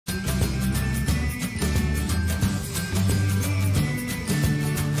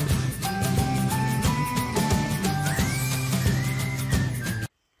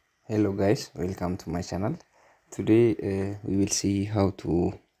Hello guys, welcome to my channel. Today we will see how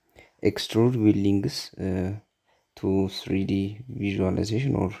to extrude buildings to 3D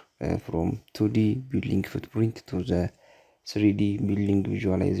visualization or from 2D building footprint to the 3D building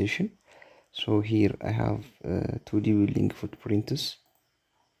visualization. So here I have 2D building footprints.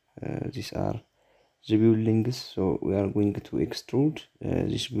 These are the buildings, so we are going to extrude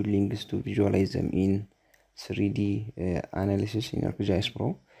these buildings to visualize them in 3D analysis in ArcGIS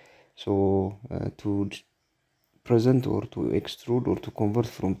Pro. So to present or to extrude or to convert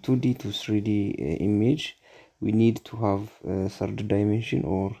from 2D to 3D image, we need to have a third dimension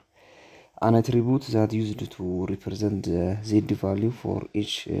or an attribute that used to represent the Z value for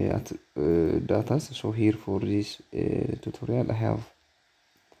each data. So here for this tutorial I have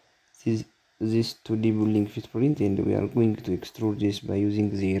this 2D building footprint, and we are going to extrude this by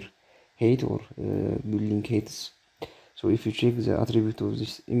using their height or building heights. So if you check the attribute of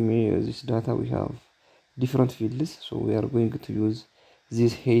this image, this data, we have different fields. So we are going to use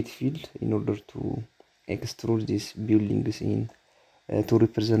this height field in order to extrude these buildings in to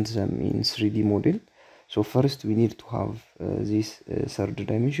represent them in 3D model. So first we need to have this third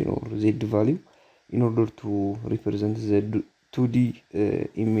dimension or Z value in order to represent the 2D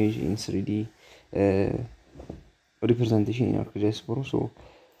image in 3D representation in ArcGIS Pro. So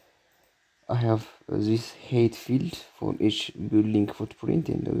I have this height field for each building footprint,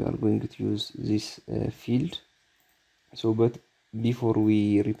 and we are going to use this field. So but before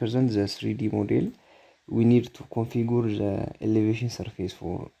we represent the 3D model, we need to configure the elevation surface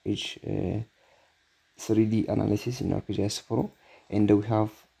for each 3D analysis in ArcGIS Pro, and we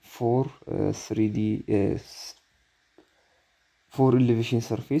have four elevation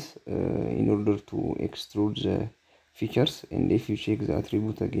surface in order to extrude the features. And if you check the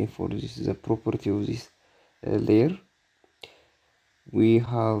attribute again for this, the property of this layer, we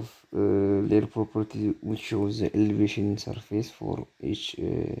have layer property which shows the elevation surface for each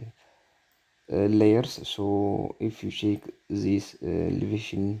layers. So if you check this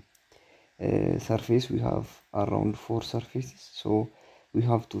elevation surface, we have around 4 surfaces, so we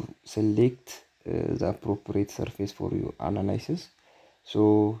have to select the appropriate surface for your analysis.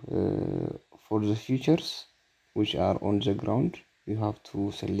 So for the features which are on the ground, you have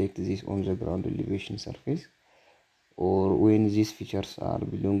to select this on the ground elevation surface, or when these features are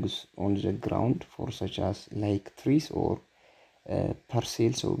belongs on the ground, for such as like trees or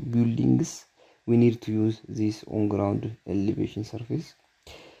parcels or buildings, we need to use this on ground elevation surface.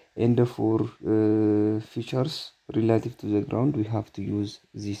 And for features relative to the ground, we have to use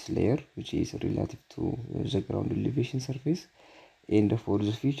this layer which is relative to the ground elevation surface. And for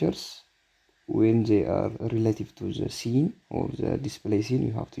the features when they are relative to the scene or the display scene,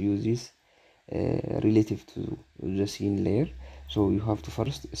 you have to use this relative to the scene layer. So you have to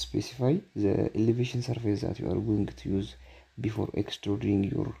first specify the elevation surface that you are going to use before extruding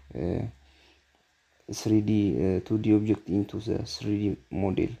your 3D 2D object into the 3D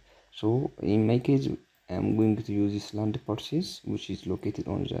model. So in my case, I'm going to use this land parcels which is located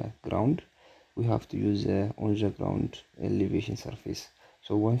on the ground. We have to use on the ground elevation surface.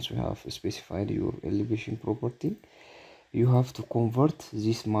 So once you have specified your elevation property, you have to convert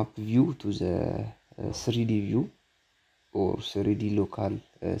this map view to the 3D view or 3D local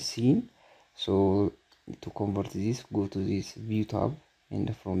scene. So to convert this, go to this view tab,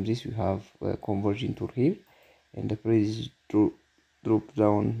 and from this you have a conversion tool here, and press drop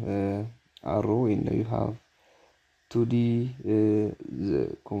down arrow, and you have 2D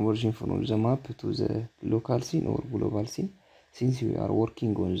the conversion from the map to the local scene or global scene. Since we are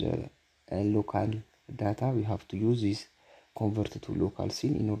working on the local data, we have to use this convert to local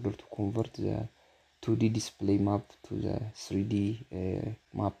scene in order to convert the 2D display map to the 3D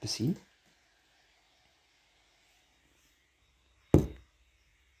map scene.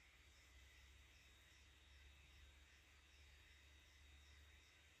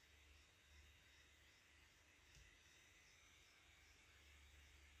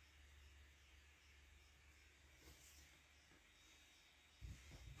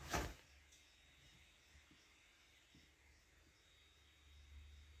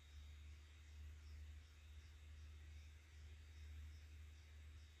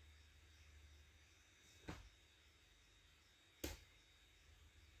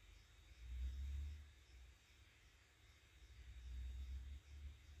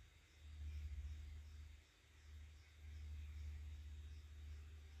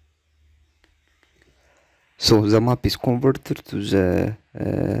 So the map is converted to the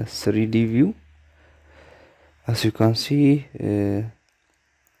 3D view. As you can see,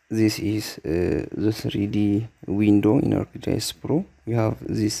 this is the 3D window in ArcGIS Pro. we have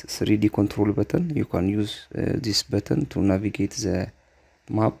this 3D control button. You can use this button to navigate the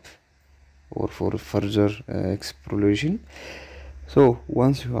map or for further exploration. So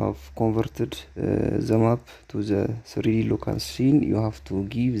once you have converted the map to the 3D local scene, you have to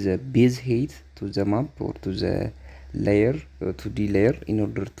give the base height to the map or to the layer, 2D layer, in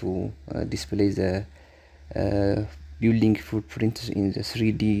order to display the building footprints in the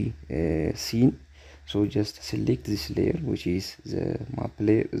 3D scene. So just select this layer, which is the map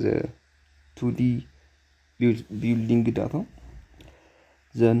layer, the 2D building data.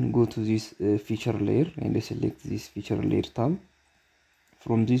 Then go to this feature layer and select this feature layer tab.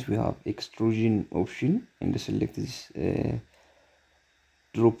 From this we have extrusion option and select this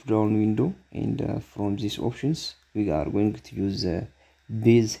drop down window, and from these options we are going to use the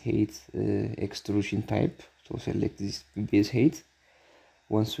base height extrusion type. So select this base height.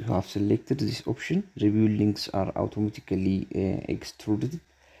 Once we have selected this option, the buildings are automatically extruded,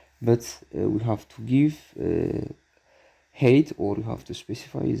 but we have to give height, or you have to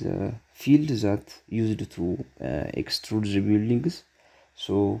specify the field that used to extrude the buildings.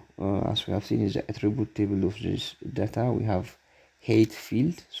 So as we have seen in the attribute table of this data, we have height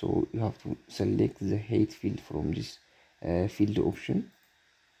field, so you have to select the height field from this field option.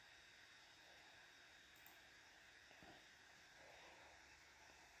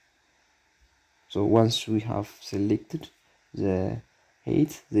 So once we have selected the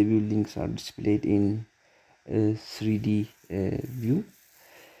height, the buildings are displayed in a 3D view,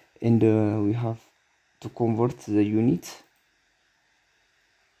 and we have to convert the unit.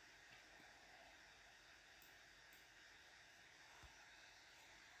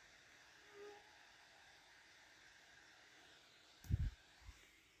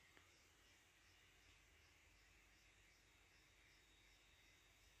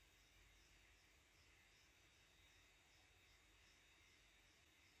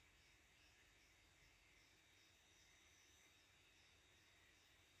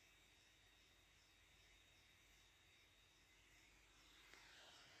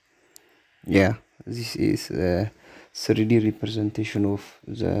 Yeah, this is a 3D representation of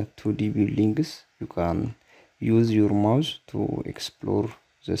the 2D buildings. You can use your mouse to explore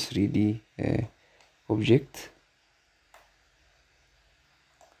the 3D object.